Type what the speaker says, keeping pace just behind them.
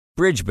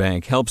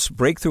Bridgebank helps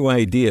breakthrough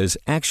ideas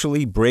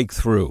actually break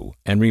through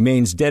and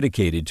remains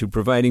dedicated to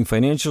providing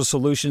financial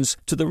solutions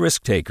to the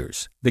risk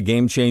takers, the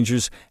game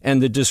changers, and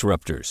the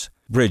disruptors.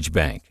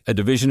 Bridgebank, a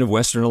division of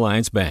Western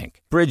Alliance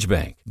Bank.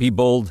 Bridgebank, be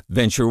bold,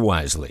 venture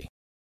wisely.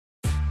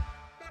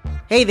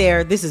 Hey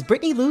there, this is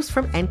Brittany Luce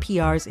from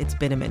NPR's It's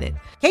Been a Minute.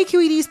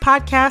 KQED's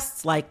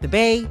podcasts like The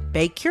Bay,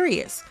 Bay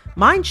Curious,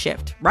 Mind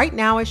Shift, Right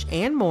Nowish,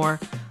 and more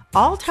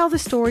all tell the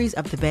stories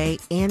of the Bay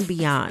and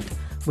beyond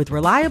with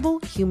reliable,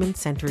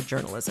 human-centered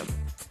journalism.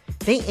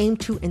 They aim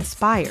to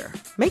inspire,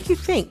 make you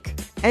think,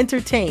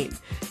 entertain,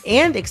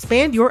 and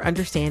expand your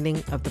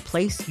understanding of the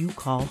place you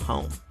call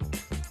home.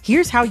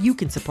 Here's how you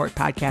can support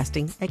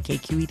podcasting at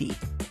KQED.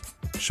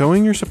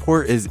 Showing your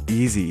support is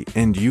easy,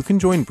 and you can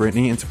join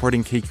Brittany in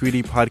supporting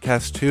KQED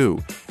Podcast too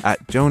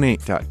at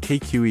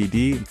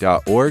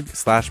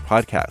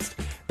donate.kqed.org/podcast.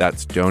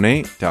 That's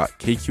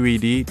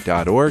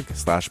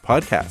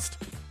donate.kqed.org/podcast.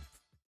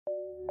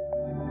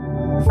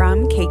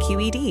 From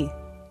KQED.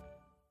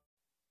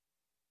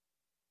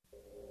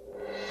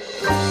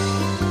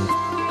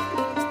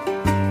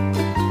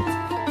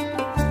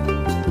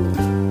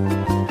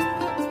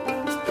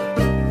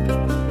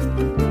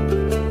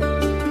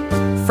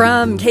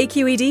 From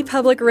KQED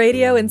Public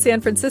Radio in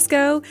San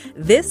Francisco,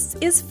 this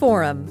is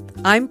Forum.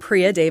 I'm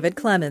Priya David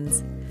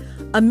Clemens.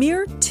 A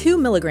mere 2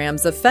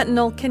 milligrams of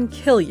fentanyl can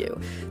kill you.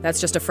 That's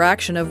just a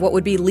fraction of what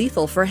would be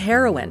lethal for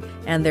heroin,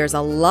 and there's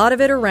a lot of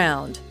it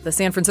around. The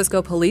San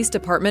Francisco Police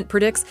Department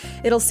predicts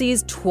it'll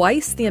seize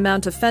twice the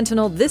amount of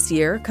fentanyl this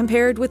year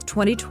compared with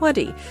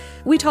 2020.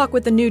 We talk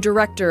with the new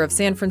director of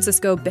San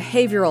Francisco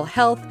Behavioral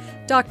Health,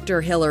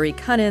 Dr. Hillary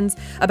Kunins,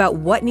 about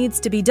what needs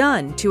to be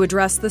done to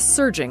address the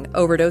surging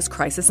overdose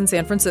crisis in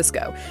San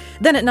Francisco.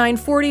 Then at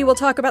 9:40, we'll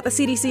talk about the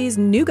CDC's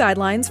new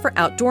guidelines for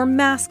outdoor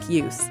mask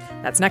use.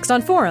 That's next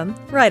on Forum,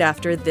 right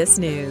after this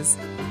news.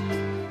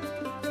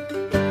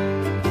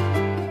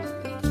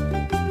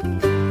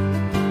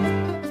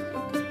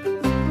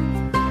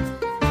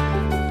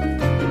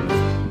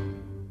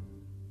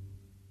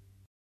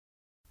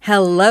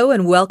 Hello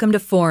and welcome to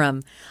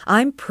Forum.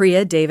 I'm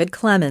Priya David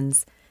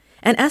Clemens.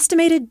 An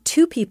estimated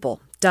 2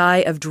 people die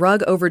of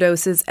drug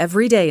overdoses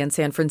every day in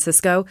San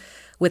Francisco,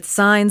 with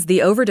signs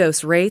the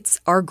overdose rates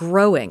are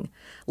growing.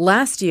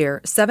 Last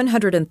year,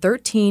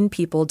 713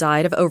 people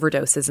died of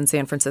overdoses in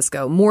San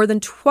Francisco, more than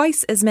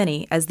twice as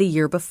many as the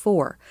year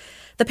before.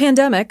 The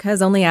pandemic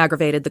has only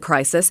aggravated the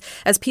crisis,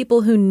 as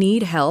people who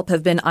need help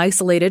have been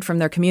isolated from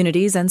their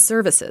communities and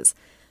services.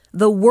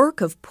 The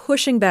work of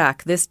pushing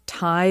back this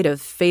tide of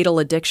fatal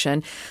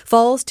addiction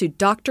falls to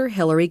Dr.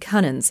 Hillary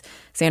Kunins,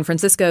 San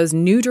Francisco's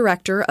new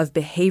director of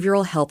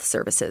behavioral health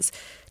services.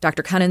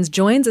 Dr. Kunins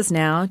joins us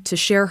now to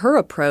share her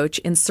approach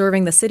in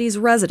serving the city's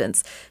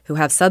residents who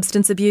have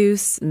substance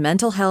abuse,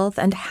 mental health,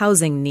 and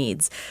housing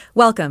needs.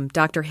 Welcome,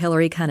 Dr.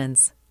 Hillary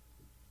Kunins.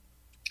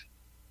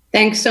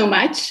 Thanks so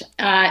much.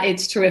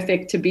 It's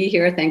terrific to be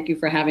here. Thank you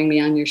for having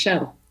me on your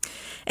show.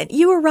 And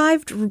you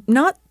arrived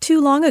not too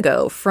long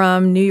ago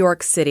from New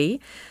York City,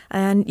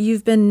 and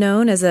you've been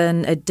known as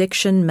an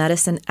addiction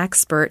medicine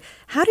expert.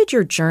 How did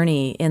your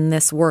journey in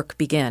this work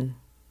begin?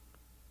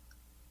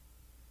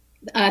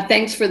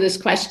 Thanks for this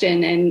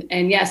question.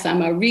 And yes,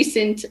 I'm a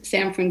recent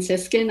San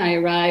Franciscan. I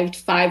arrived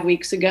 5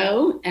 weeks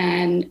ago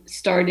and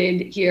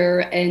started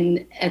here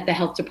at the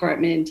health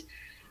department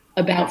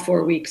about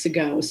 4 weeks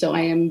ago. So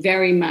I am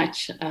very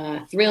much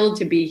thrilled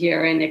to be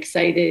here and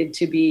excited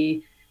to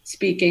be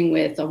speaking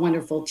with a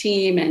wonderful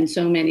team and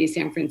so many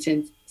San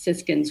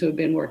Franciscans who have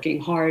been working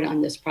hard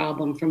on this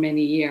problem for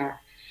many years.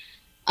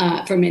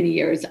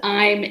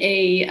 I'm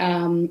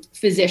a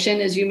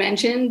physician, as you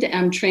mentioned.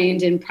 I'm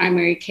trained in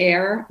primary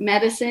care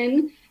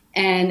medicine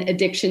and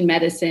addiction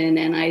medicine,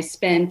 and I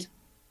spent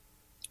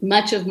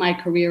much of my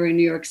career in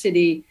New York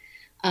City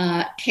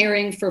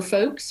caring for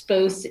folks,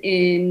 both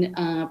in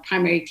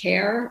primary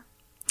care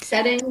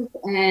settings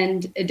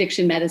and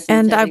addiction medicine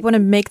And settings. I want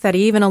to make that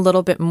even a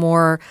little bit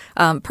more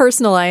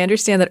personal. I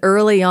understand that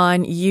early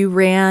on you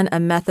ran a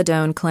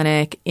methadone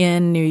clinic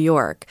in New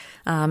York,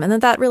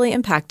 and that really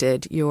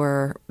impacted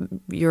your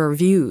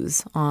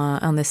views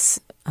on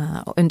this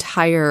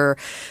entire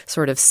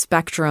sort of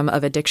spectrum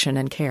of addiction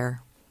and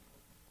care.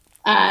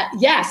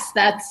 Yes,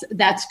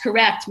 that's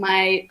correct.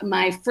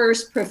 My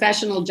first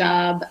professional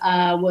job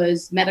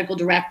was medical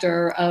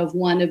director of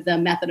one of the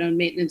methadone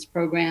maintenance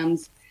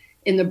programs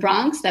in the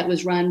Bronx that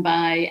was run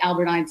by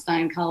Albert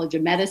Einstein College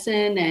of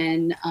Medicine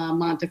and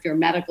Montefiore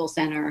Medical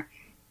Center.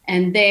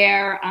 And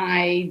there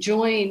I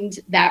joined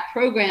that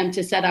program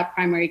to set up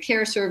primary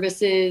care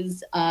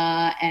services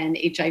and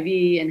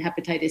HIV and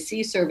hepatitis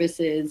C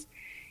services,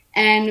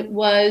 and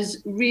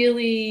was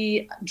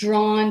really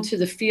drawn to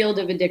the field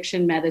of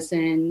addiction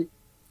medicine,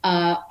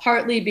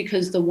 partly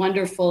because the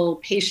wonderful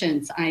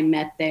patients I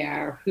met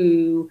there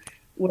who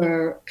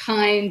were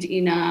kind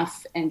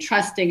enough and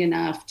trusting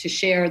enough to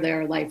share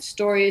their life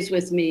stories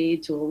with me,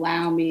 to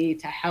allow me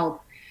to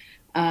help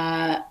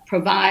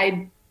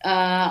provide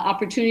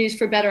opportunities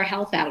for better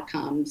health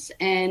outcomes.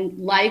 And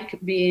like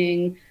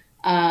being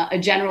a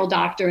general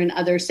doctor in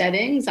other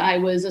settings. I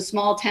was a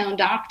small town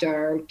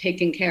doctor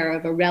taking care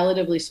of a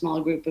relatively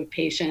small group of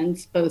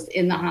patients, both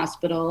in the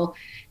hospital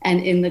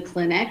and in the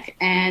clinic.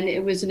 And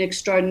it was an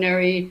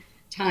extraordinary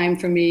time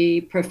for me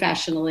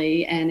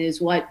professionally, and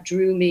is what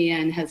drew me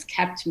and has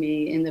kept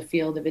me in the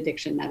field of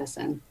addiction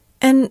medicine.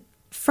 And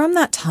from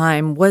that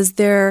time, was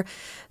there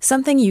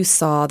something you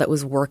saw that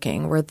was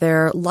working? Were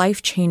there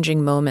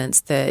life-changing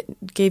moments that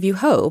gave you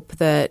hope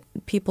that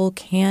people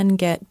can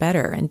get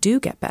better and do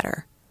get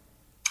better?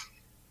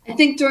 I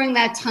think during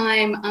that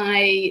time,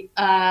 I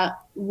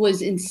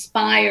was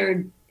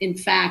inspired, in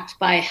fact,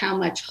 by how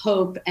much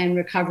hope and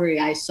recovery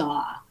I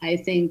saw. I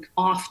think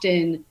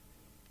often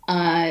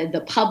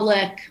the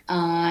public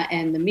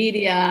and the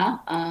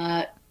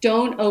media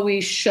don't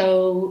always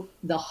show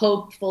the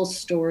hopeful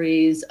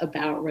stories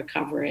about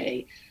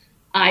recovery.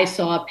 I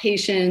saw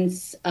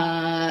patients,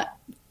 and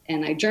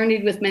I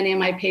journeyed with many of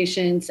my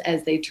patients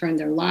as they turned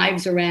their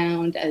lives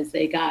around, as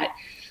they got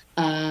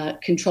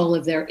control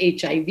of their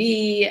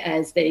HIV,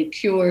 as they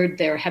cured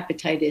their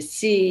hepatitis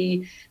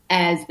C,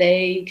 as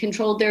they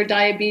controlled their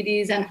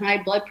diabetes and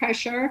high blood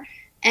pressure.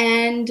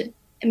 And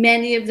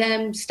many of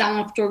them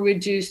stopped or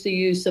reduced the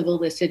use of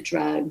illicit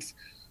drugs.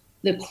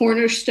 The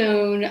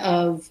cornerstone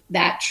of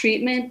that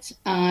treatment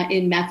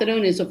in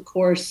methadone is, of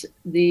course,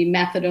 the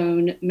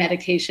methadone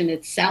medication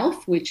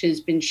itself, which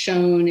has been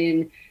shown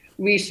in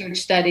research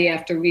study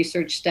after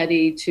research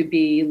study to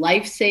be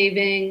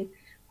life-saving,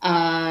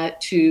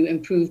 to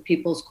improve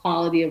people's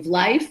quality of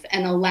life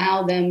and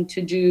allow them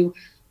to do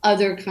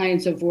other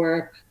kinds of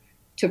work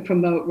to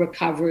promote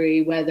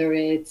recovery, whether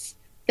it's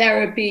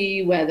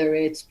therapy, whether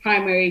it's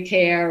primary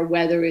care,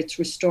 whether it's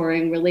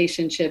restoring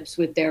relationships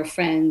with their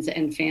friends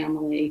and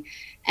family.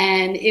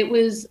 And it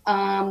was,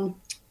 I'm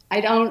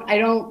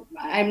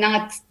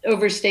not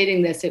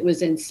overstating this. It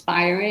was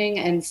inspiring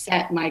and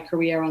set my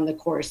career on the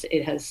course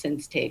it has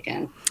since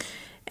taken.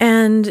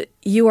 And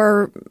you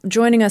are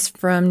joining us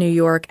from New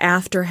York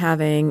after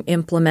having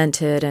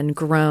implemented and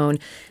grown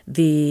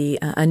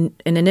an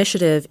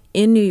initiative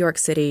in New York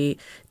City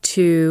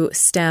to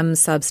stem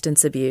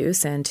substance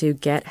abuse and to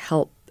get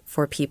help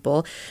for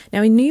people.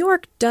 Now, New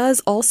York does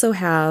also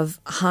have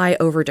high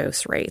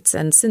overdose rates.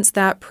 And since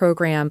that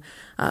program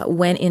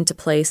went into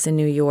place in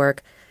New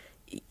York,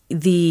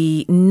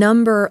 the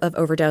number of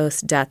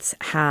overdose deaths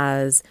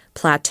has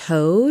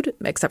plateaued,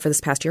 except for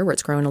this past year where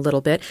it's grown a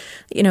little bit,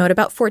 at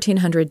about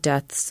 1,400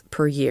 deaths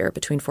per year,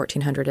 between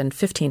 1,400 and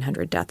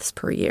 1,500 deaths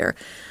per year.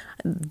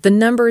 The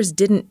numbers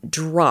didn't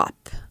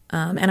drop.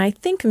 And I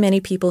think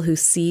many people who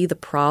see the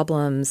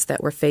problems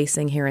that we're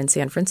facing here in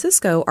San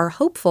Francisco are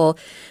hopeful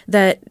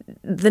that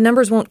the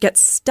numbers won't get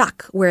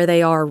stuck where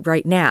they are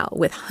right now,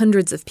 with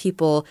hundreds of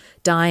people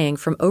dying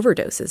from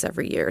overdoses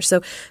every year.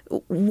 So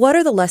what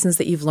are the lessons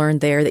that you've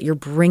learned there that you're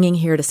bringing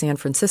here to San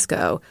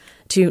Francisco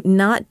to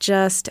not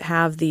just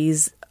have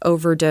these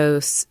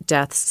overdose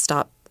deaths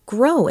stop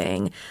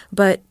growing,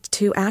 but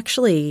to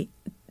actually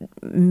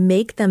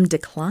make them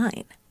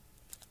decline?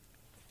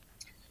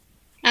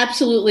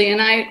 Absolutely.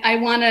 And I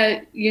want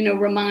to,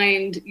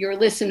 remind your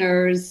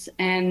listeners,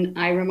 and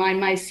I remind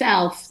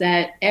myself,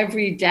 that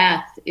every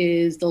death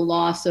is the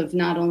loss of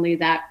not only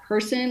that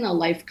person, a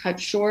life cut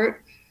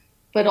short,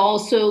 but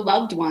also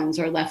loved ones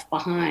are left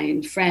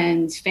behind,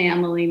 friends,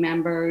 family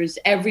members.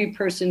 Every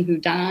person who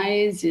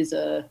dies is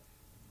a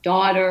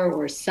daughter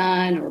or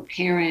son or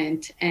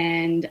parent.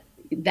 And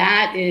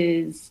that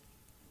is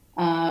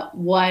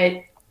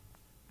what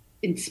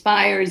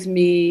inspires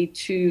me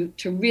to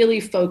really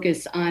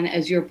focus on,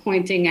 as you're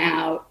pointing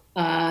out,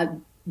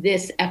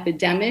 this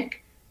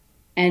epidemic,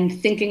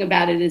 and thinking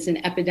about it as an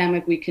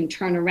epidemic we can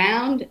turn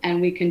around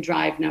and we can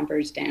drive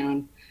numbers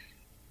down.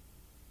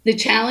 The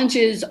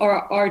challenges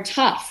are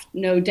tough,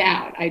 no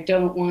doubt. I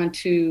don't want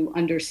to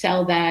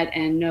undersell that,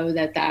 and know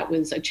that that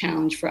was a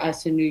challenge for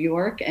us in New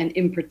York, and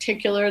in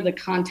particular, the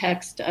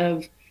context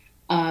of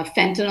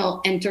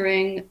fentanyl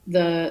entering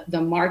the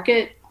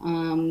market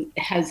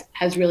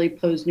has really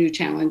posed new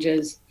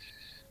challenges.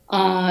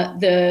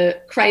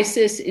 The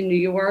crisis in New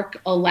York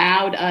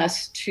allowed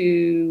us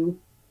to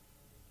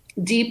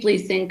deeply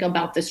think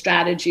about the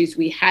strategies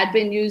we had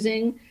been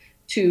using,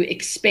 to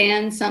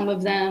expand some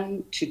of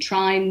them, to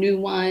try new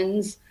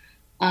ones.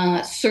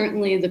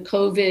 Certainly the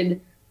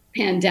COVID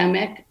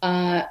pandemic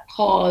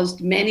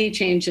caused many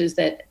changes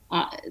that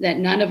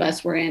none of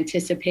us were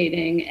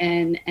anticipating,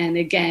 and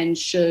again,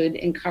 should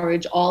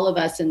encourage all of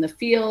us in the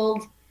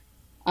field,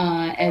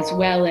 as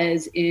well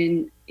as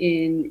in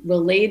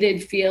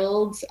related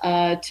fields,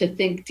 to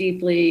think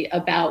deeply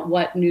about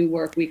what new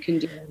work we can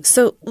do.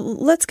 So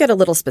let's get a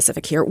little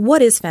specific here.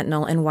 What is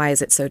fentanyl and why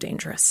is it so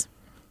dangerous?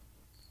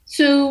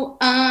 So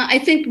I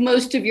think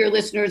most of your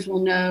listeners will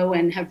know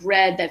and have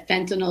read that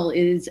fentanyl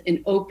is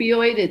an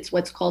opioid. It's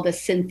what's called a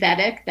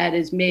synthetic, that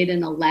is made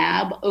in a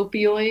lab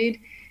opioid.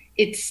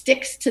 It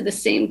sticks to the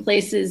same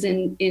places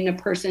in a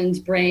person's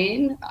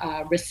brain,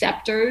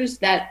 receptors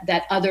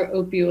that other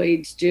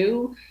opioids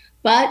do,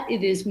 but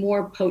it is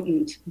more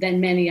potent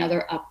than many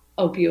other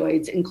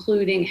opioids,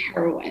 including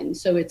heroin.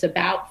 So it's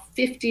about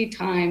 50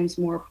 times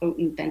more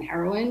potent than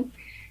heroin.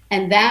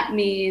 And that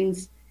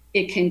means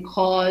it can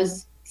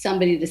cause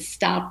somebody to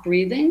stop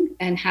breathing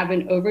and have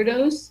an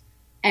overdose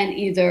and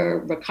either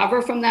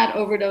recover from that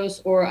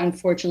overdose or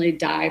unfortunately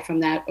die from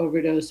that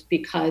overdose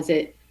because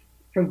it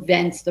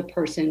prevents the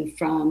person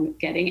from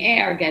getting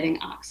air, getting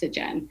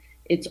oxygen.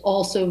 It's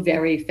also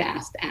very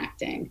fast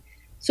acting.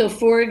 So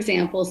for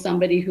example,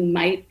 somebody who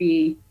might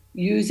be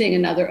using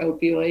another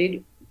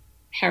opioid,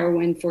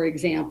 heroin, for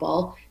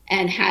example,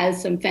 and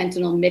has some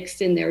fentanyl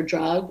mixed in their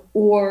drug,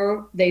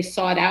 or they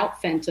sought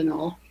out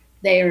fentanyl,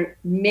 they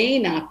may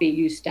not be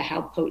used to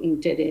how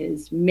potent it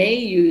is, may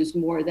use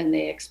more than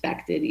they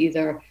expected,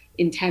 either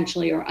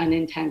intentionally or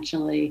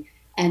unintentionally,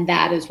 and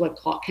that is what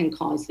can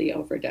cause the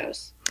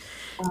overdose.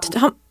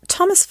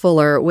 Thomas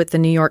Fuller with the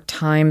New York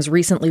Times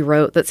recently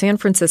wrote that San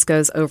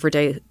Francisco's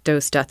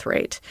overdose death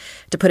rate,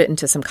 to put it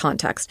into some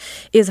context,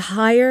 is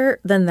higher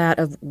than that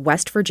of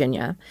West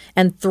Virginia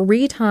and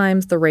 3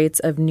 times the rates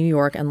of New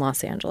York and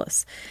Los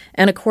Angeles.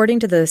 And according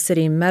to the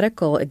city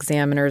medical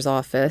examiner's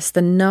office,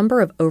 the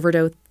number of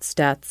overdose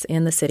deaths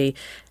in the city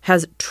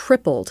has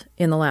tripled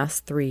in the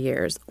last 3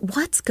 years.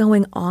 What's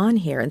going on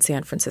here in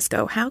San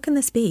Francisco? How can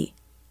this be?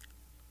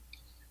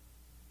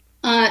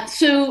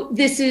 So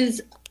this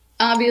is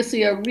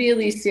obviously a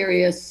really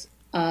serious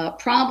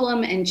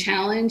problem and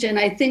challenge. And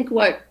I think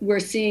what we're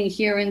seeing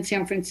here in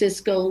San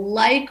Francisco,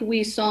 like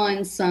we saw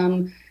in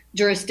some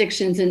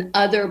jurisdictions in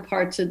other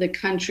parts of the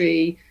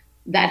country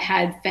that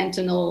had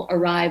fentanyl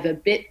arrive a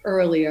bit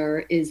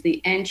earlier, is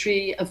the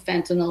entry of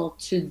fentanyl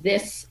to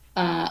this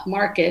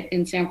market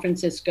in San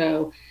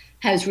Francisco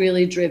has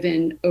really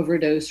driven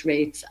overdose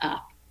rates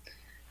up.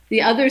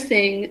 The other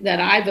thing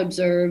that I've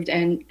observed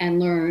and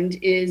learned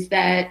is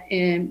that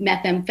in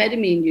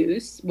methamphetamine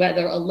use,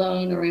 whether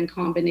alone or in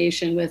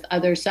combination with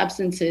other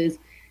substances,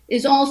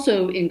 is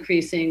also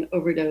increasing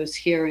overdose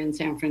here in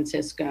San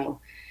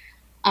Francisco.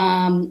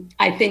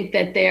 I think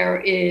that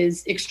there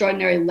is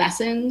extraordinary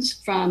lessons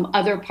from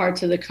other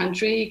parts of the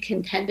country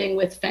contending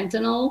with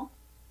fentanyl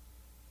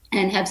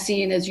and have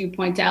seen, as you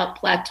point out,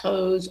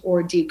 plateaus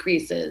or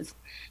decreases.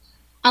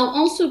 I'll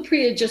also,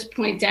 Priya, just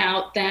point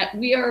out that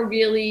we are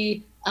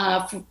really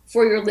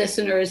for your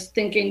listeners,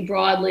 thinking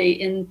broadly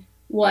in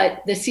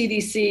what the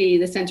CDC,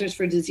 the Centers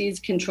for Disease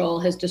Control,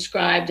 has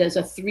described as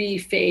a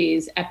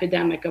 3-phase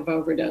epidemic of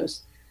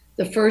overdose.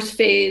 The first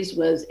phase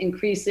was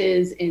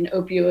increases in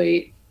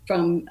opioid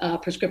from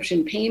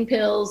prescription pain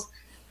pills,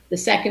 the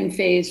second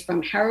phase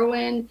from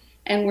heroin,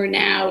 and we're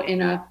now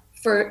in a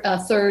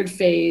third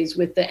phase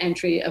with the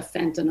entry of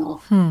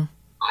fentanyl.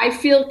 I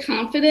feel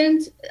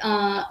confident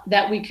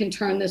that we can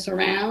turn this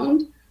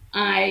around.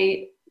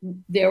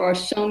 There are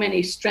so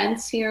many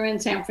strengths here in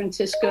San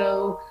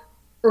Francisco,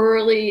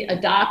 early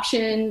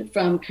adoption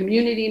from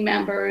community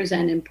members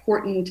and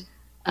important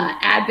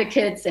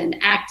advocates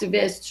and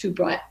activists who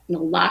brought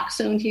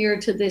naloxone here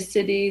to this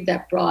city,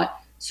 that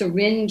brought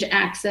syringe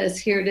access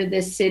here to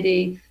this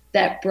city,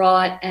 that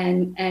brought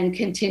and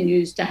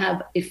continues to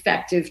have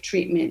effective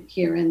treatment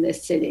here in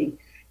this city.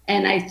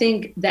 And I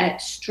think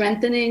that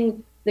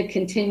strengthening the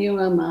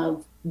continuum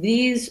of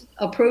these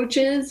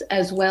approaches,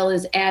 as well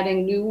as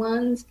adding new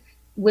ones,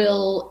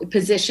 will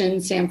position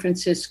San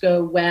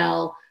Francisco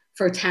well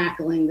for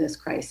tackling this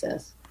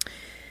crisis.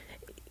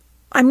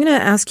 I'm going to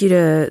ask you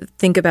to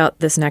think about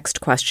this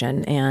next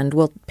question, and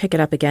we'll pick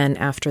it up again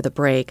after the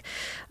break.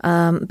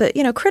 But,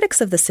 critics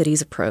of the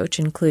city's approach,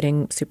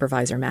 including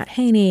Supervisor Matt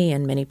Haney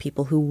and many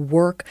people who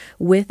work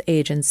with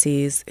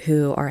agencies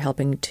who are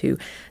helping to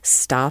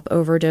stop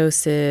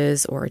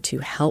overdoses or to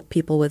help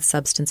people with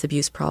substance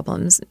abuse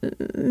problems,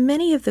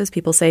 many of those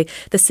people say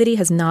the city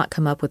has not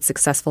come up with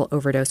successful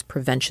overdose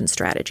prevention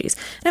strategies.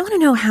 And I want to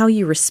know how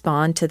you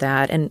respond to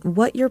that and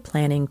what you're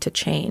planning to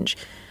change.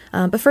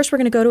 But first, we're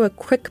going to go to a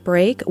quick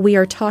break. We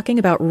are talking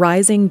about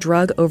rising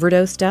drug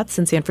overdose deaths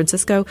in San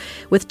Francisco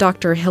with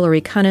Dr. Hillary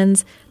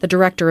Kunins, the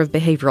Director of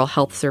Behavioral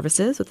Health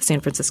Services with the San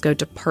Francisco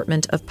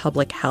Department of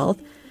Public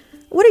Health.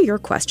 What are your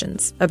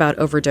questions about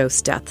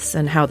overdose deaths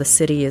and how the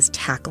city is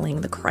tackling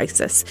the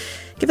crisis?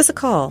 Give us a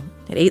call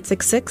at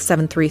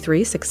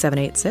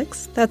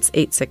 866-733-6786. That's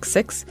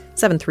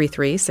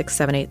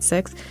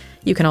 866-733-6786.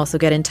 You can also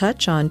get in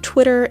touch on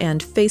Twitter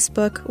and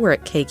Facebook. We're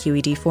at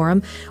KQED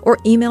Forum, or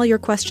email your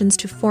questions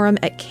to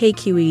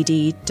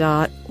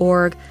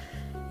forum@kqed.org.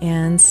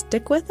 And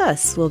stick with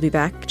us. We'll be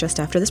back just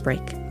after this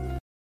break.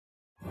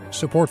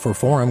 Support for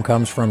Forum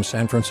comes from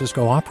San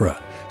Francisco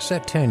Opera.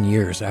 Set 10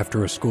 years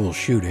after a school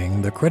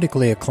shooting, the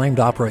critically acclaimed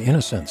opera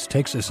Innocence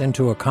takes us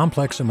into a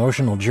complex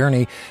emotional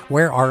journey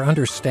where our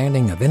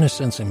understanding of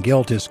innocence and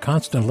guilt is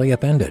constantly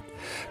upended.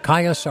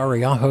 Kaya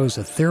Sariaho's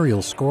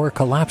ethereal score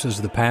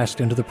collapses the past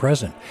into the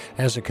present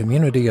as a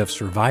community of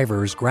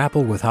survivors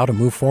grapple with how to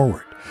move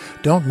forward.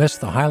 Don't miss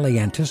the highly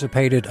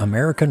anticipated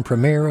American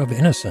premiere of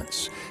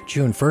Innocence,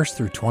 June 1st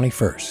through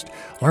 21st.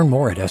 Learn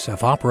more at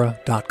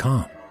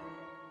sfopera.com.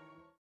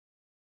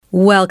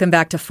 Welcome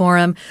back to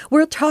Forum.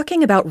 We're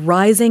talking about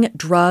rising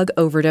drug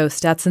overdose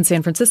deaths in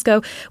San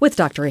Francisco with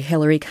Dr.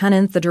 Hillary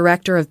Kunins, the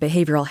Director of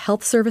Behavioral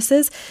Health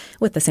Services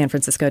with the San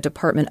Francisco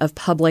Department of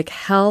Public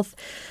Health.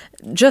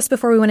 Just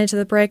before we went into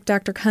the break,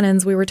 Dr.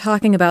 Kunins, we were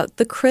talking about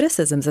the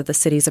criticisms of the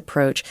city's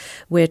approach,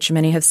 which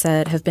many have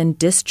said have been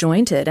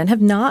disjointed and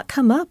have not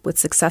come up with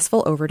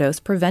successful overdose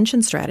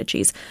prevention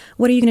strategies.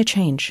 What are you going to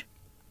change?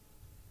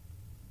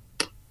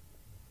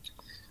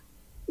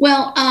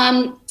 Well,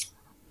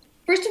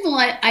 first of all,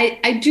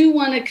 I do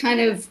want to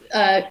kind of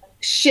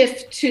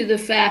shift to the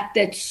fact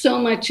that so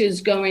much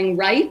is going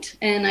right.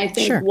 And I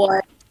think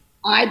what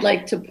I'd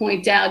like to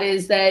point out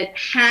is that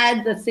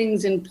had the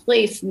things in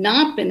place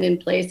not been in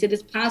place, it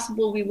is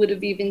possible we would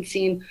have even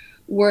seen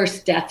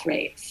worse death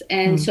rates.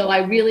 And so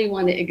I really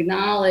want to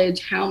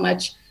acknowledge how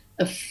much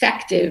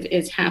effective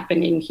is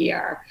happening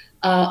here,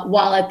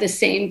 while at the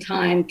same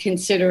time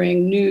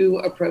considering new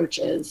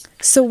approaches.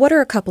 So what are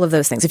a couple of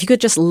those things? If you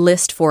could just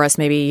list for us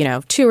maybe,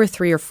 2 or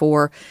 3 or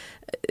 4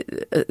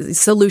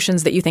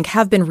 solutions that you think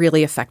have been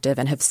really effective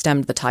and have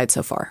stemmed the tide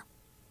so far.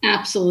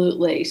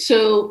 Absolutely.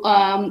 So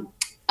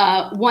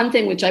one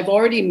thing which I've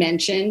already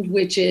mentioned,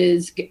 which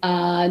is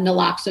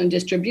naloxone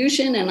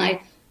distribution. And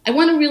I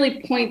want to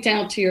really point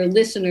out to your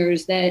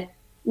listeners that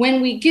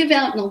when we give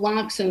out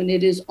naloxone,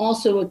 it is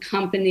also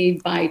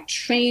accompanied by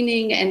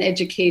training and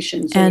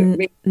education. So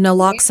and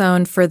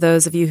naloxone, for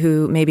those of you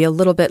who may be a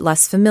little bit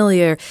less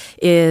familiar,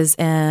 is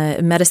a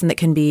medicine that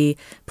can be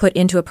put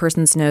into a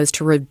person's nose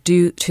to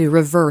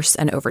reverse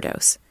an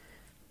overdose.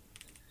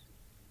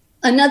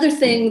 Another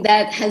thing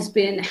that has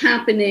been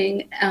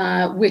happening,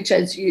 which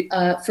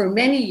for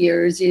many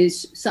years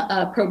is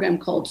a program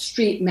called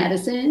Street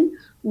Medicine,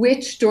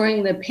 which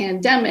during the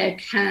pandemic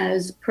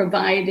has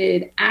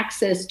provided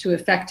access to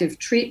effective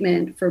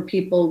treatment for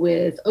people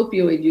with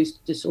opioid use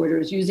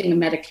disorders using a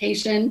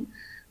medication,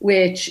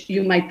 which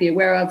you might be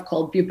aware of,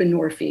 called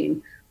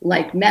buprenorphine.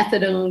 Like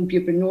methadone,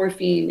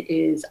 buprenorphine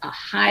is a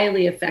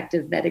highly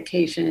effective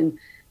medication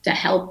to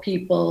help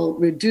people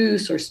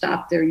reduce or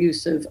stop their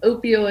use of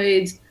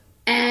opioids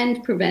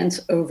and prevents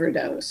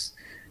overdose.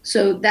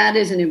 So that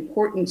is an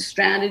important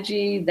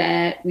strategy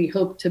that we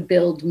hope to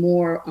build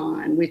more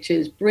on, which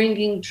is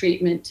bringing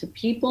treatment to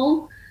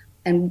people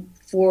and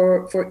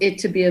for it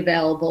to be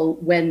available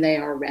when they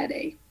are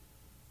ready.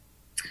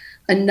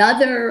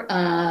 Another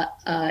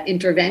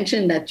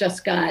intervention that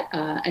just got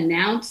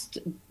announced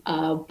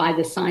by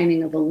the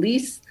signing of a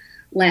lease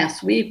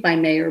last week by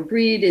Mayor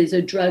Breed is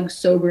a drug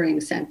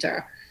sobering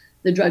center.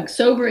 The drug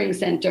sobering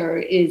center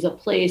is a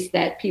place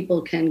that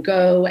people can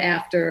go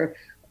after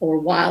or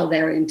while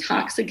they're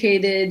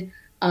intoxicated.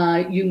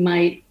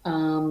 It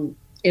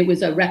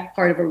was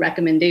part of a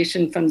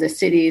recommendation from the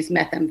city's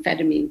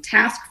methamphetamine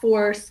task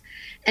force.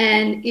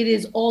 And it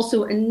is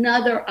also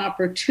another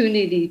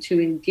opportunity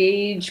to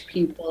engage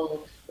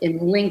people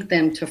and link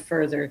them to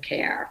further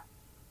care.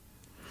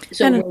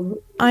 So and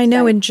I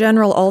know in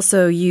general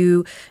also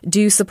you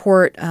do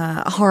support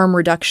harm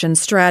reduction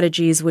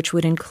strategies, which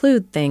would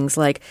include things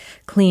like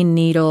clean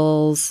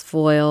needles,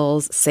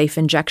 foils, safe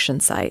injection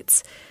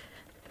sites.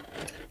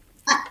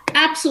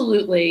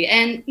 Absolutely.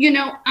 And,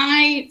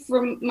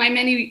 from my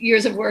many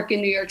years of work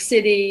in New York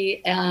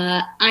City,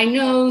 I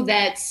know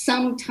that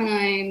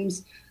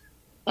sometimes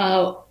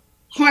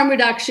harm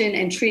reduction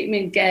and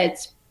treatment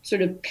gets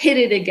sort of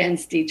pitted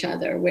against each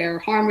other, where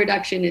harm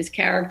reduction is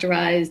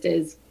characterized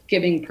as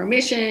giving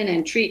permission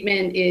and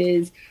treatment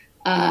is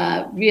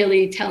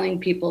really telling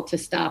people to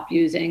stop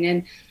using.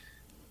 And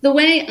the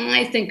way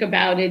I think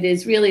about it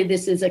is really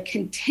this is a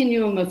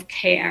continuum of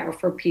care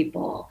for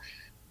people.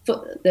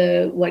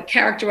 What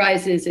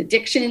characterizes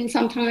addiction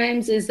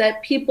sometimes is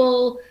that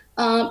people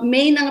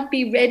may not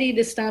be ready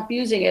to stop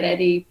using it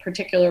at a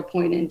particular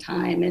point in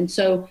time. And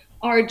so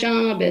our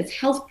job as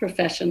health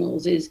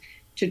professionals is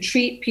to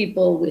treat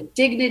people with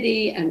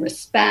dignity and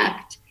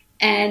respect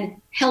and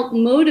help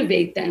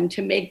motivate them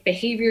to make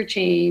behavior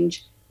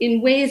change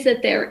in ways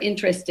that they're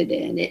interested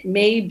in. It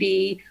may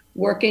be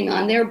working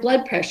on their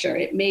blood pressure.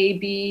 It may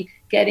be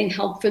getting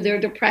help for their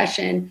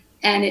depression.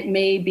 And it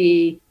may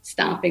be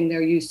stopping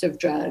their use of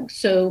drugs.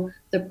 So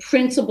the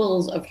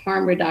principles of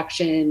harm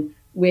reduction,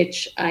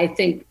 which I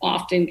think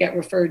often get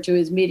referred to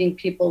as meeting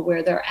people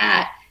where they're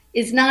at,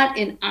 is not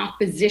in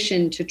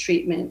opposition to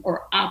treatment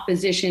or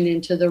opposition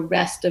into the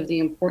rest of the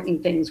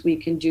important things we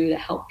can do to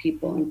help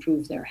people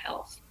improve their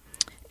health.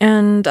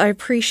 And I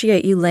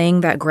appreciate you laying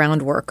that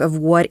groundwork of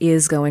what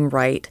is going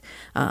right,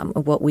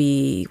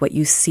 what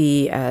you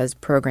see as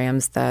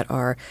programs that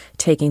are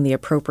taking the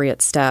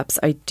appropriate steps.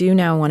 I do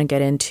now want to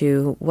get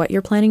into what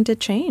you're planning to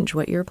change,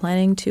 what you're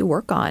planning to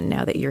work on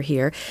now that you're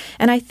here.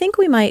 And I think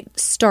we might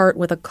start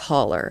with a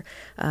caller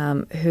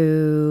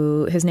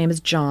who his name is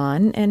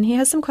John, and he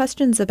has some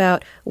questions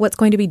about what's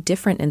going to be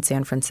different in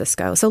San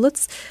Francisco. So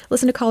let's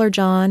listen to caller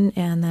John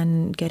and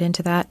then get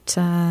into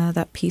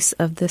that piece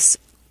of this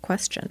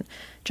question.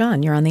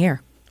 John, you're on the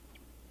air.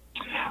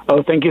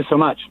 Oh, thank you so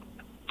much.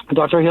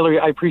 Dr. Hillary,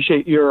 I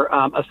appreciate your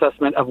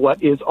assessment of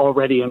what is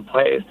already in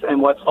place.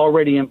 And what's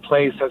already in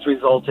place has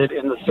resulted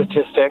in the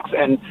statistics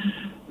and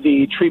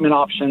the treatment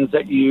options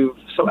that you've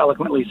so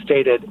eloquently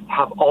stated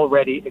have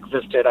already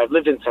existed. I've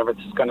lived in San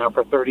Francisco now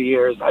for 30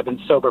 years. I've been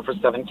sober for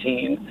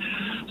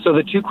 17. So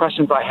the two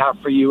questions I have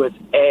for you is,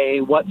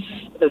 A, what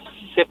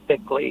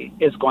specifically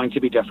is going to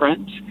be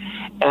different?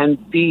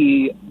 And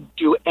B,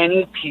 do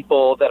any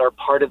people that are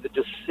part of the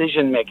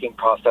decision-making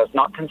process,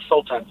 not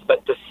consultants,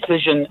 but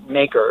decision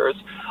makers,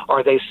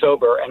 are they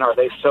sober, and are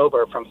they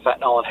sober from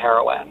fentanyl and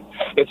heroin?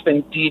 It's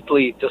been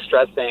deeply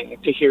distressing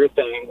to hear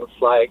things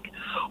like,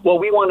 well,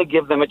 we want to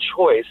give them a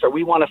choice, or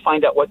we want to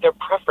find out what their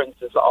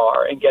preferences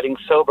are in getting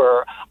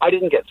sober. I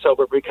didn't get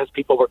sober because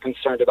people were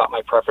concerned about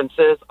my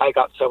preferences. I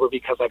got sober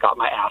because I got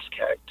my ass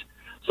kicked.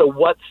 So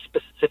what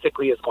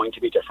specifically is going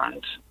to be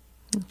different?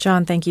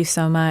 John, thank you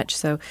so much.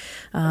 So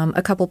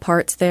a couple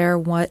parts there.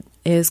 What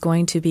is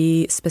going to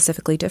be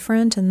specifically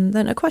different? And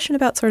then a question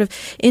about sort of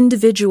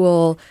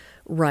individual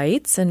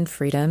rights and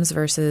freedoms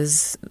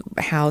versus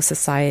how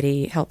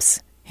society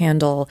helps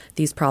handle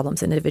these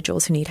problems and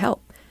individuals who need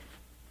help.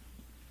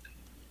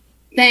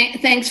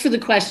 Thanks for the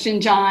question,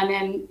 John.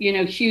 And,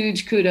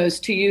 huge kudos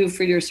to you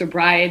for your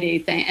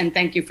sobriety. And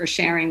thank you for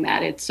sharing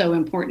that. It's so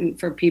important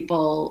for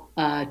people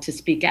to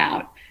speak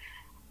out.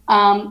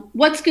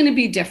 What's going to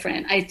be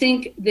different? I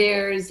think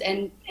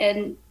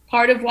and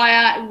part of why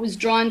I was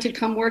drawn to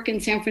come work in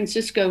San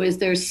Francisco is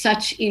there's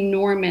such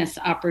enormous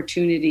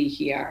opportunity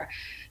here.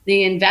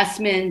 The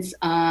investments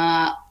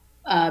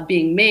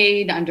being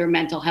made under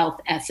Mental Health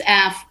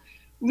SF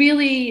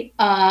really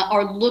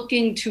are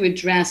looking to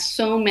address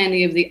so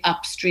many of the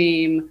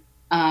upstream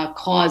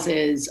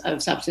causes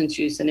of substance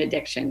use and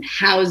addiction: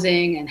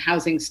 housing and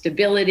housing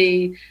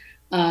stability,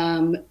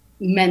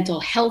 mental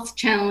health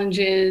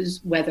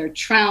challenges, whether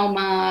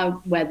trauma,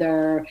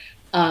 whether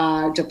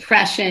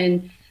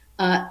depression.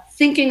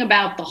 Thinking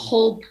about the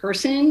whole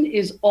person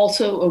is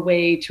also a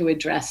way to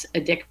address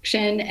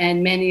addiction,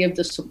 and many of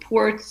the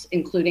supports,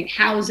 including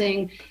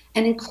housing,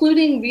 and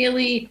including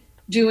really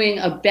doing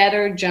a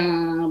better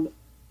job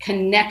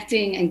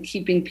connecting and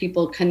keeping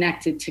people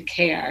connected to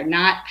care,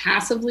 not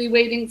passively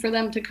waiting for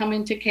them to come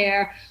into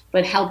care,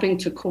 but helping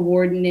to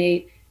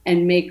coordinate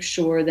and make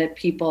sure that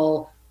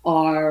people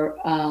are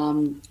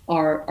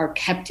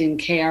kept in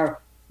care,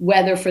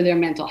 whether for their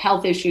mental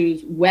health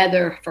issues,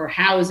 whether for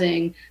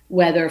housing,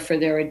 whether for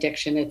their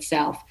addiction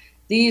itself.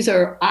 These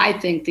are, I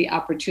think, the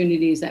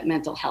opportunities that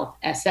Mental Health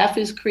SF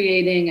is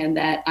creating and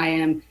that I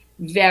am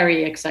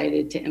very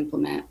excited to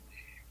implement.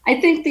 I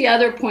think the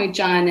other point,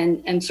 John,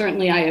 and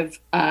certainly I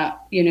have,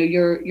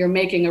 you're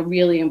making a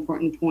really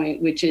important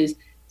point, which is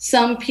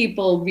some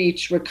people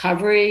reach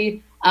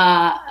recovery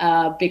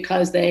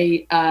because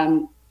they,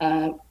 I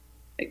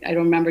don't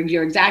remember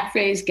your exact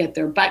phrase, get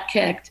their butt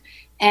kicked.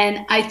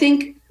 And I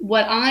think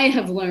what I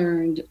have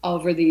learned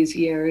over these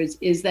years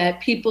is that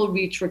people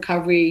reach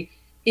recovery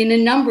in a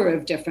number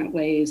of different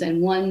ways.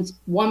 And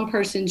one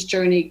person's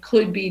journey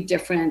could be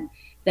different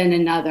than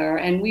another.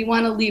 And we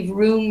want to leave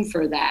room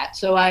for that.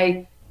 So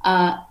I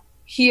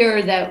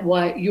hear that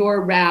what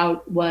your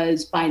route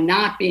was by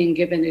not being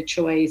given a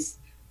choice,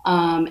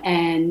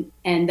 and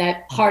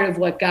that part of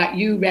what got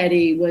you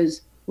ready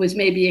was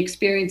maybe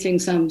experiencing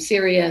some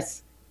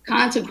serious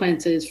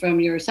consequences from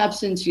your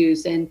substance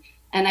use. And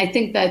I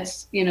think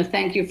that's,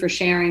 thank you for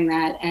sharing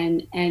that.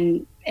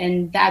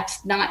 And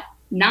that's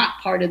not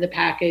part of the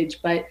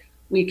package, but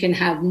we can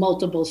have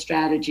multiple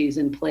strategies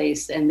in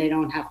place and they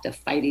don't have to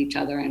fight each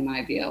other, in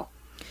my view.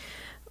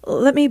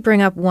 Let me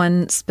bring up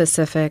one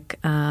specific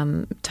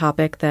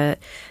topic that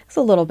is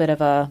a little bit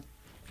of a,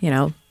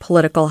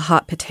 political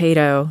hot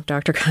potato,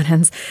 Dr.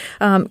 Kunins,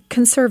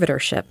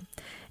 conservatorship.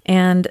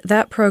 And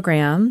that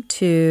program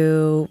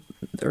to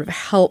sort of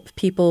help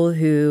people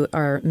who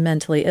are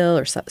mentally ill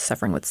or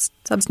suffering with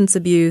substance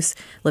abuse,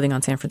 living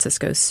on San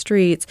Francisco's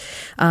streets,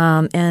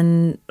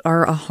 and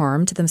are a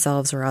harm to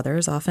themselves or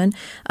others often,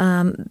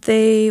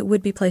 they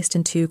would be placed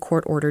into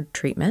court-ordered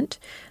treatment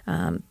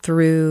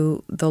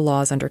through the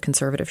laws under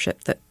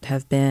conservatorship that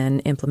have been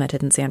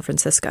implemented in San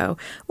Francisco.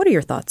 What are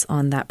your thoughts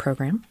on that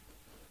program?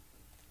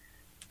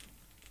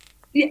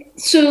 Yeah,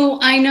 so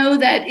I know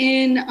that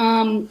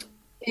in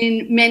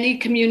many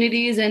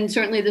communities, and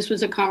certainly this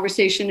was a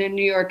conversation in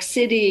New York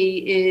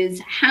City,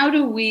 is how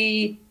do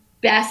we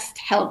best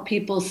help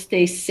people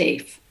stay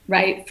safe,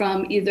 right,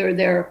 from either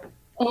their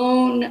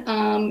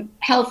own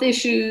health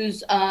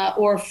issues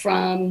or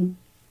from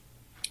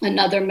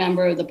another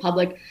member of the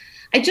public.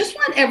 I just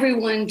want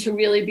everyone to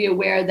really be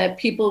aware that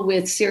people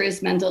with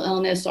serious mental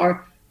illness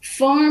are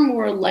far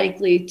more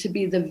likely to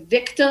be the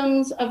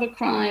victims of a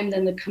crime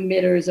than the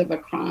committers of a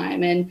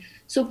crime. And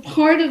so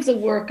part of the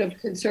work of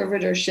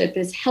conservatorship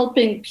is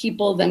helping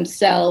people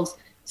themselves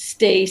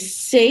stay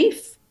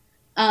safe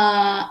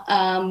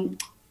and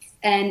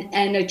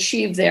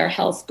achieve their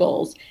health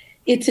goals.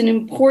 It's an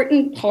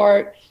important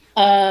part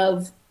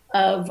of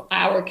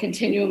our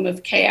continuum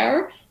of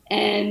care,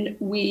 and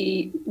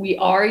we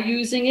are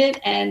using it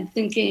and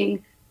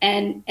thinking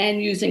and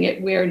using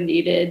it where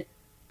needed.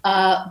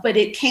 But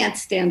it can't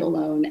stand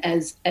alone,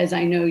 as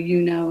I know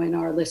you know and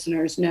our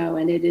listeners know,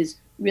 and it is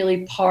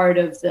really part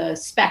of the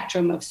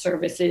spectrum of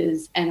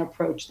services and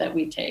approach that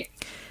we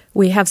take.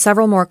 We have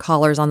several more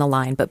callers on the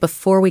line, but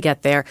before we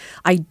get there,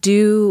 I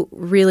do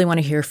really want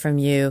to hear from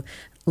you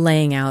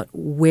laying out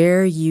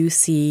where you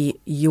see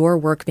your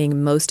work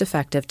being most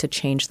effective to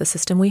change the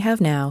system we have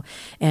now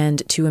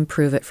and to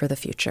improve it for the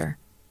future.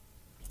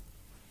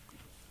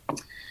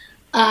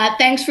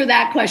 Thanks for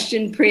that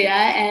question, Priya.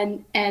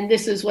 And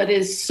this is what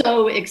is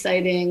so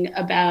exciting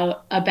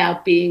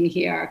about being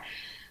here.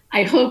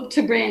 I hope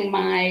to bring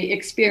my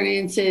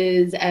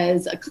experiences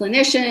as a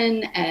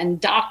clinician and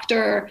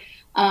doctor,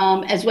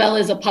 as well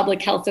as a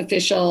public health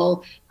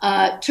official,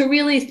 to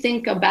really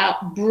think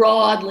about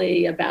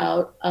broadly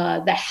about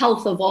the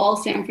health of all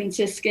San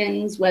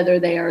Franciscans, whether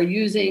they are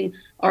using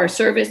our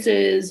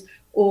services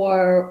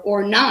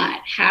or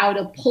not, how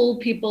to pull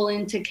people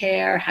into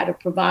care, how to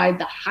provide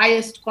the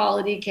highest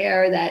quality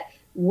care that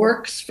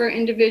works for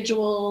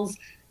individuals,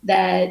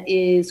 that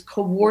is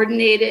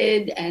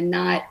coordinated and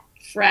not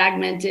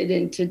fragmented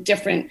into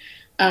different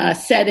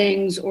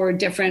settings or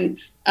different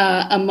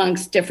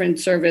amongst different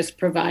service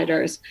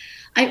providers.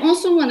 I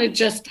also want to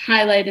just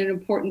highlight an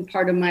important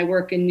part of my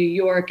work in New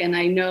York, and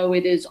I know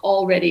it is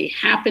already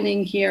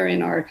happening here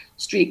in our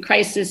street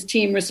crisis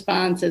team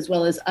response as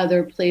well as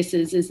other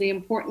places, is the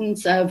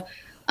importance of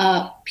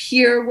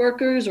peer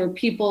workers, or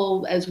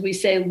people, as we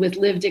say, with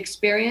lived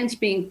experience,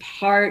 being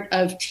part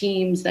of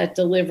teams that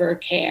deliver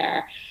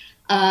care.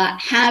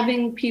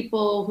 Having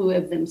people who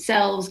have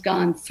themselves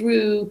gone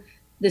through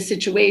the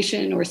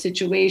situation or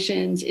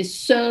situations is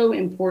so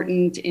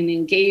important in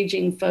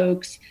engaging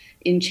folks,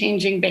 in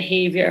changing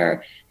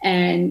behavior,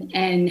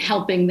 and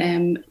helping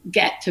them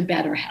get to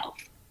better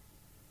health.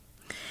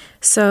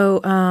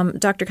 So,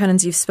 Dr.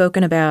 Kunins, you've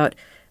spoken about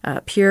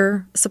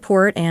peer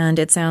support, and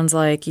it sounds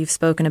like you've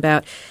spoken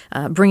about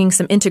bringing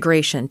some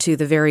integration to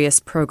the various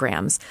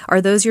programs.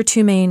 Are those your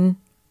two main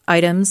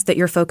items that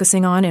you're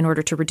focusing on in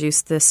order to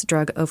reduce this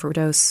drug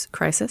overdose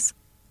crisis?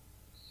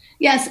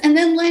 Yes, and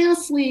then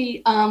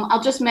lastly,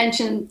 I'll just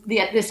mention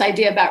this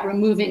idea about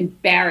removing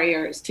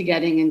barriers to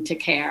getting into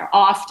care.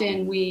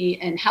 Often we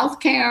in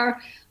healthcare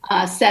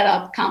set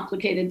up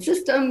complicated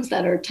systems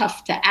that are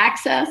tough to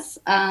access,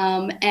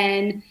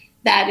 and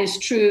that is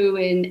true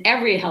in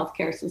every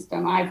healthcare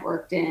system I've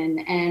worked in,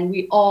 and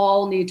we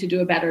all need to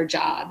do a better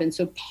job. And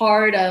so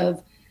part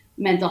of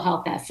Mental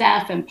Health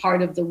SF and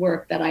part of the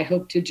work that I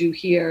hope to do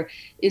here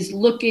is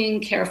looking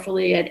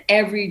carefully at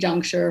every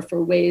juncture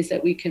for ways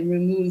that we can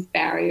remove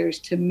barriers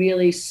to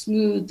really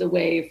smooth the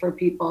way for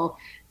people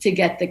to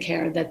get the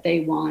care that they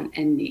want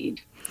and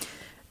need.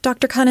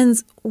 Dr.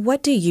 Kunins,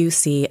 what do you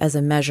see as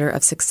a measure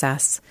of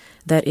success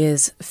that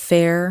is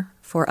fair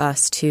for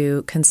us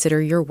to consider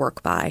your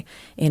work by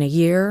in a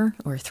year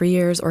or 3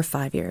 years or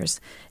 5 years?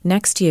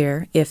 Next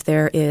year, if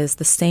there is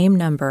the same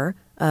number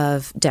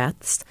of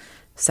deaths,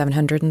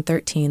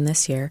 713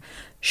 this year,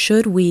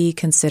 should we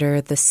consider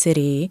the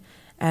city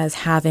as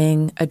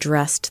having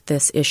addressed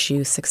this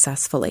issue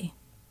successfully?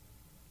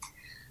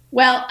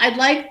 Well, I'd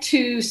like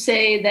to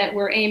say that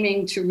we're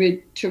aiming to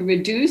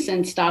reduce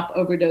and stop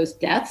overdose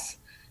deaths.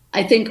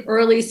 I think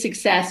early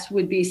success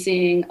would be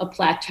seeing a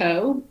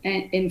plateau,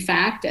 in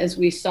fact, as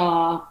we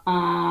saw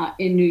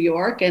in New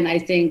York. And I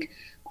think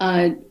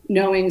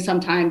knowing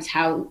sometimes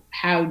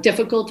how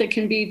difficult it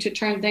can be to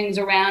turn things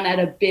around at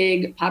a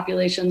big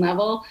population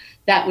level,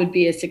 that would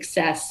be a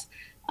success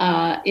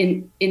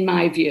in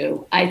my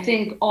view. I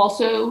think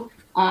also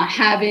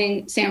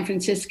having San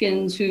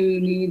Franciscans who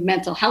need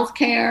mental health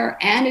care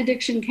and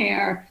addiction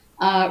care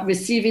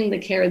receiving the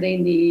care they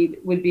need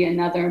would be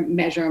another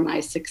measure of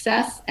my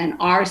success, and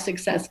our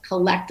success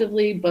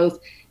collectively, both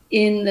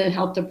in the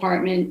health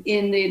department,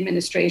 in the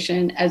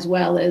administration, as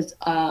well as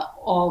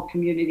all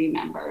community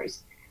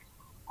members.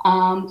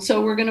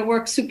 So we're going to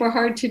work super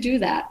hard to do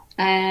that.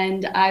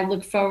 And I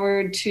look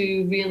forward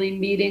to really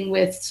meeting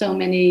with so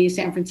many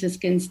San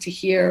Franciscans to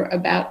hear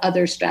about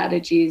other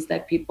strategies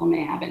that people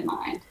may have in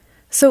mind.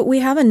 So we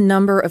have a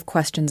number of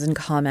questions and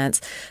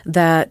comments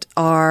that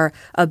are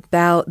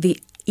about the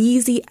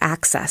easy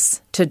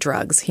access to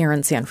drugs here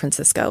in San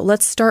Francisco.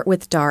 Let's start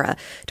with Dara.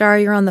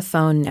 Dara, you're on the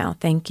phone now.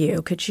 Thank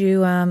you. Could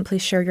you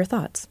please share your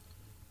thoughts?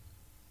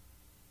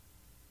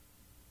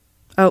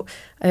 Oh,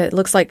 it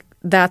looks like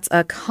that's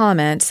a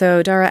comment.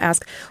 So Dara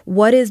asks,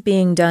 what is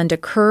being done to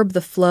curb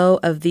the flow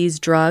of these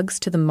drugs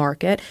to the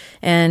market?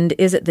 And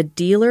is it the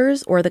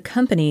dealers or the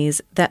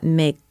companies that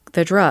make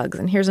the drugs?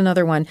 And here's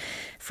another one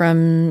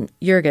from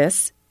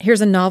Jurgis.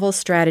 Here's a novel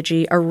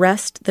strategy.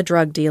 Arrest the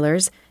drug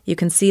dealers. You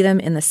can see them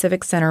in the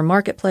Civic Center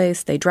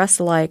marketplace. They dress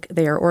alike.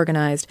 They are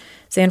organized.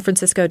 San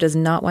Francisco does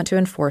not want to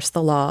enforce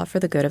the law for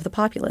the good of the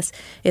populace.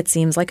 It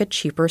seems like a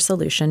cheaper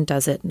solution,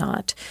 does it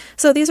not?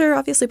 So these are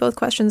obviously both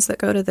questions that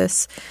go to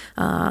this,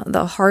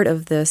 the heart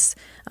of this,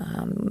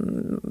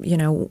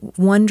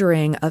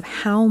 wondering of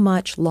how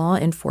much law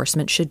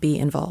enforcement should be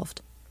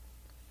involved.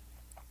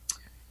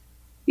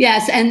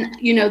 Yes, and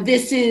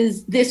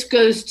this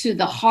goes to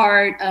the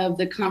heart of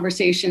the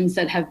conversations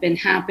that have been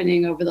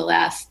happening over the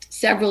last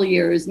several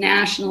years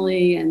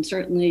nationally and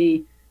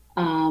certainly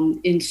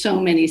in so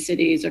many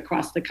cities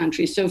across the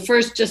country. So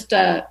first, just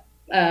a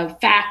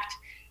fact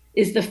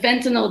is the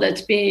fentanyl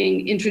that's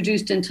being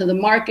introduced into the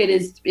market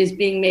is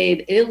being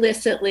made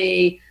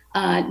illicitly,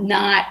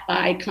 not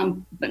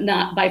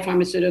by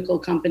pharmaceutical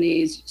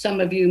companies. Some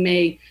of you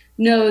may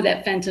know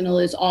that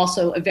fentanyl is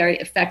also a very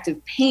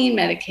effective pain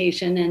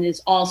medication and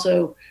is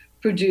also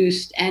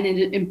produced and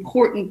an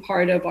important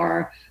part of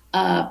our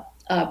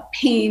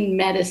pain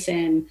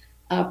medicine,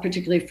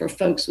 particularly for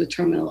folks with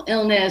terminal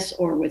illness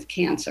or with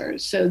cancer.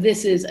 So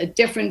this is a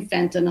different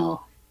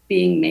fentanyl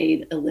being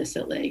made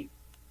illicitly.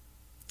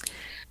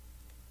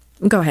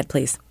 Go ahead,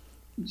 please.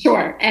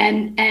 Sure.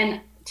 And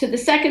to the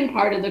second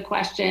part of the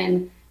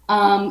question,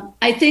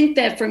 I think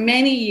that for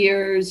many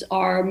years,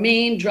 our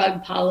main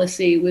drug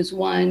policy was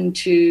one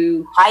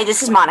to... Hi,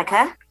 this is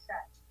Monica.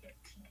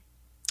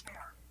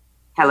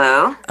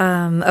 Hello.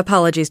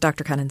 Apologies,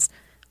 Dr. Kunins.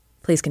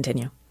 Please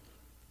continue.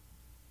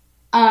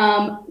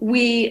 A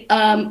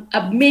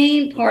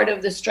main part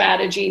of the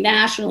strategy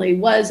nationally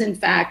was, in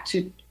fact,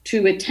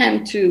 to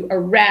attempt to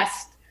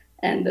arrest,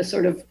 and the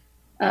sort of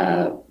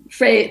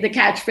the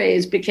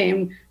catchphrase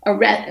became,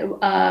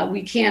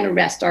 we can't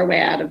arrest our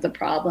way out of the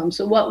problem.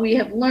 So what we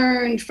have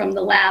learned from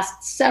the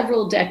last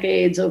several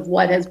decades of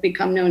what has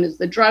become known as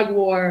the drug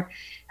war,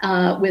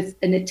 with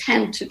an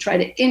attempt to try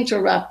to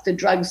interrupt the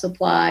drug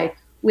supply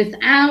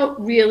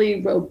without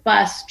really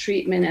robust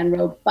treatment and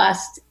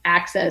robust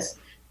access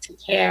to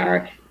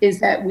care, is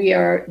that we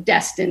are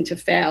destined to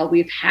fail.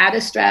 We've had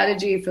a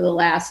strategy for the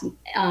last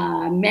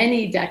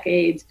many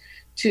decades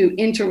to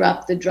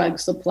interrupt the drug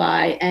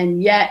supply,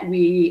 and yet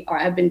we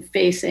have been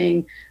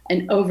facing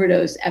an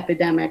overdose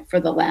epidemic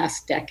for the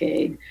last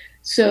decade.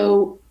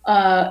 So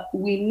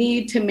we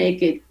need to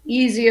make it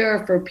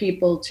easier for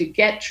people to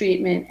get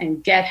treatment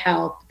and get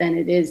help than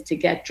it is to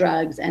get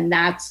drugs, and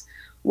that's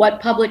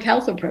what public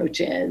health approach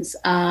is.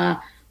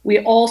 We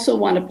also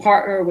want to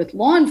partner with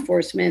law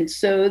enforcement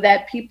so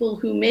that people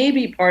who may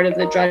be part of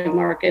the drug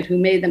market, who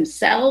may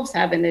themselves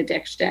have an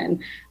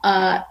addiction,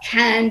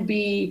 can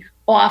be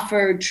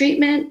offered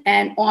treatment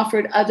and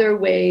offered other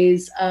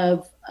ways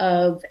of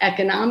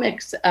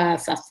economic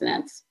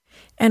sustenance.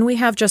 And we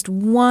have just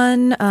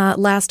one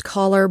last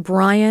caller.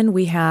 Brian,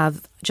 we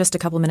have just a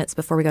couple minutes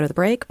before we go to the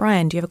break.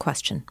 Brian, do you have a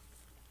question?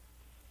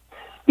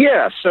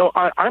 Yeah, so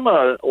I'm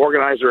an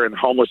organizer and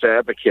homeless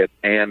advocate,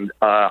 and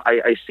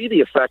I see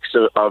the effects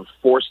of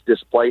forced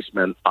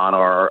displacement on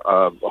our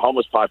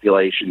homeless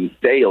population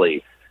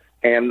daily.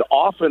 And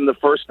often the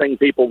first thing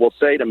people will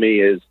say to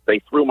me is, they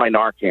threw my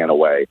Narcan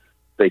away,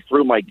 they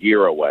threw my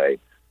gear away.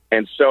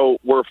 And so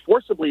we're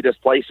forcibly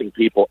displacing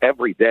people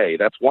every day.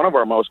 That's one of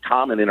our most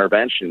common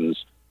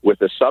interventions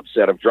with a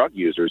subset of drug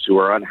users who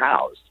are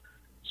unhoused.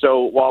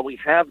 So while we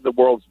have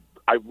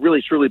I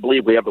really truly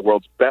believe we have the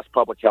world's best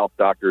public health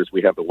doctors,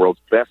 we have the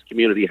world's best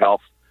community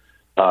health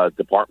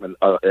department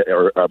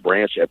or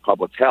branch at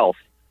public health,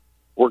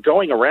 we're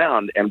going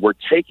around and we're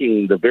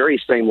taking the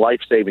very same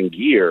life-saving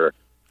gear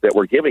that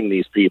we're giving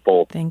these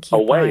people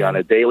away Brian. On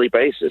a daily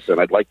basis.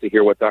 And I'd like to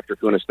hear what Dr.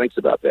 Kunins thinks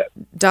about that.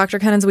 Dr.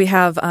 Kunins, we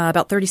have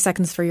about 30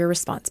 seconds for your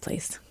response,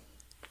 please.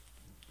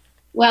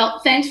 Well,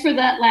 thanks for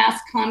that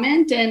last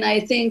comment. And I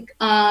think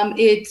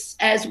it's,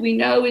 as we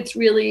know, it's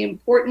really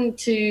important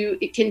to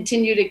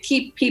continue to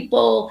keep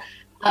people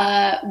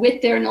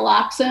with their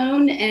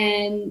naloxone.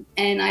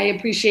 And I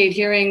appreciate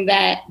hearing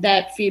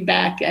that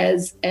feedback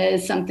as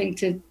something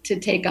to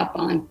take up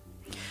on.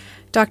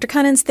 Dr.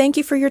 Kunins, thank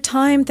you for your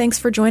time. Thanks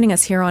for joining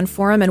us here on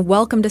Forum, and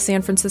welcome to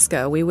San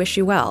Francisco. We wish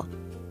you well.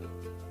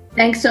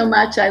 Thanks so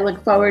much. I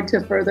look forward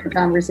to further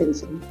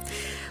conversation.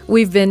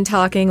 We've been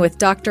talking with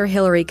Dr.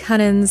 Hillary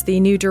Kunins, the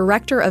new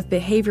Director of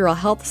Behavioral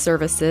Health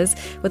Services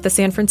with the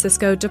San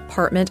Francisco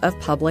Department of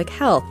Public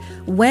Health.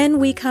 When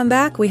we come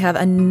back, we have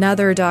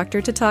another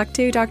doctor to talk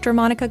to. Dr.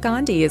 Monica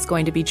Gandhi is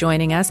going to be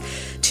joining us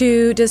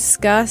to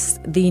discuss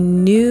the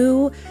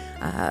new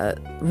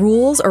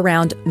rules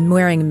around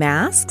wearing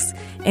masks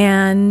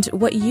and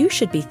what you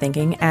should be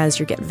thinking as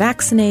you get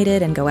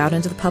vaccinated and go out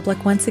into the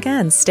public once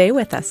again. Stay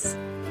with us.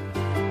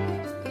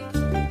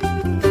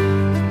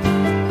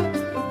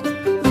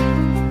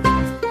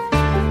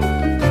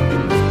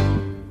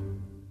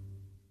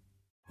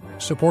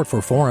 Support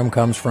for Forum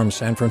comes from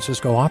San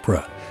Francisco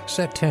Opera.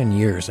 Set 10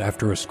 years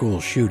after a school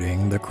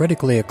shooting, the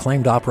critically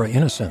acclaimed opera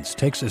Innocence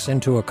takes us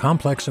into a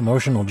complex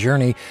emotional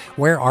journey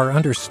where our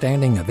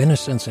understanding of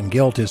innocence and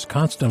guilt is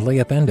constantly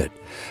upended.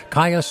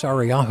 Kaya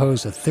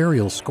Sariaho's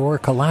ethereal score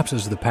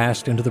collapses the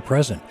past into the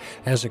present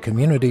as a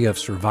community of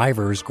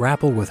survivors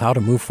grapple with how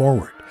to move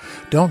forward.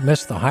 Don't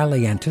miss the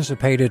highly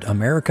anticipated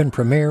American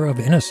premiere of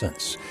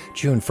Innocence,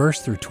 June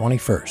 1st through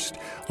 21st.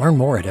 Learn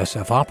more at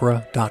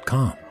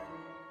sfopera.com.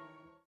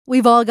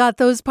 We've all got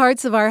those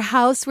parts of our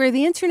house where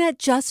the internet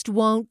just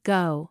won't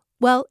go.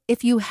 Well,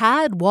 if you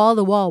had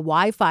wall-to-wall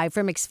Wi-Fi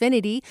from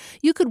Xfinity,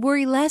 you could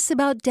worry less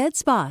about dead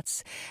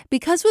spots.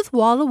 Because with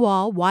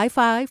wall-to-wall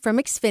Wi-Fi from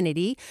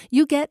Xfinity,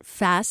 you get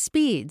fast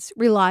speeds,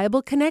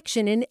 reliable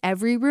connection in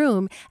every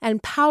room,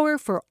 and power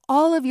for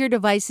all of your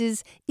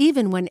devices,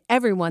 even when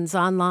everyone's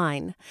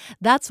online.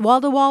 That's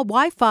wall-to-wall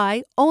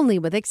Wi-Fi only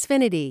with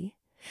Xfinity.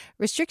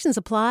 Restrictions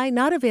apply,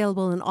 not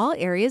available in all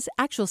areas.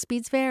 Actual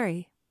speeds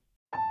vary.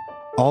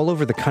 All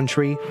over the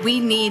country, we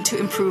need to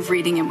improve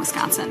reading in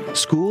Wisconsin.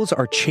 Schools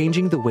are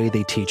changing the way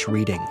they teach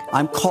reading.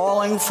 I'm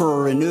calling for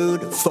a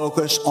renewed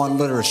focus on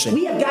literacy.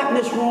 We have gotten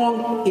this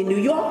wrong in New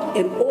York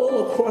and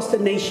all across the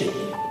nation.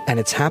 And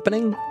it's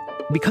happening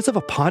because of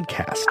a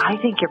podcast. I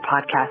think your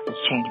podcast has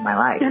changed my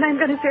life. And I'm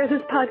going to share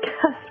this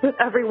podcast with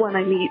everyone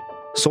I meet.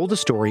 Sold a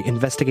Story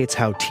investigates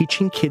how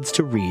teaching kids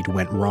to read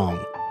went wrong.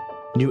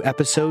 New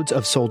episodes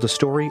of Sold a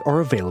Story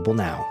are available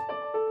now.